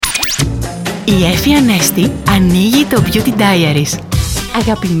Η Εφη Ανέστη ανοίγει το Beauty Diaries.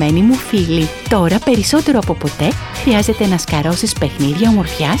 Αγαπημένοι μου φίλοι, τώρα περισσότερο από ποτέ χρειάζεται να σκαρώσεις παιχνίδια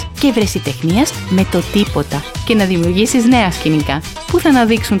ομορφιάς και ευρεσιτεχνίας με το τίποτα και να δημιουργήσεις νέα σκηνικά που θα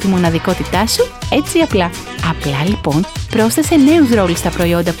αναδείξουν τη μοναδικότητά σου έτσι απλά. Απλά λοιπόν πρόσθεσε νέους ρόλους στα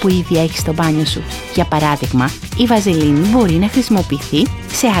προϊόντα που ήδη έχεις στο μπάνιο σου. Για παράδειγμα, η βαζελίνη μπορεί να χρησιμοποιηθεί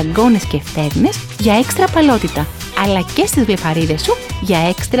σε αγκώνες και φτέρνες για έξτρα απαλότητα, αλλά και στις βλεφαρίδες σου για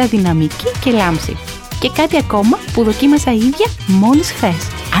έξτρα δυναμική και λάμψη. Και κάτι ακόμα που δοκίμασα ίδια μόλις χθες.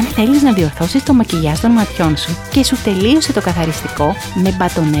 Αν θέλεις να διορθώσεις το μακιγιάζ των ματιών σου και σου τελείωσε το καθαριστικό με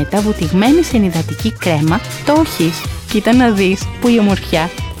μπατονέτα βουτυγμένη σε ενυδατική κρέμα, το έχεις. Κοίτα να δεις που η ομορφιά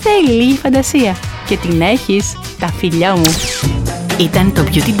θέλει λίγη φαντασία. Και την έχεις, τα φιλιά μου. Ήταν το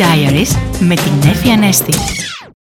Beauty Diaries με την Εφη Ανέστη.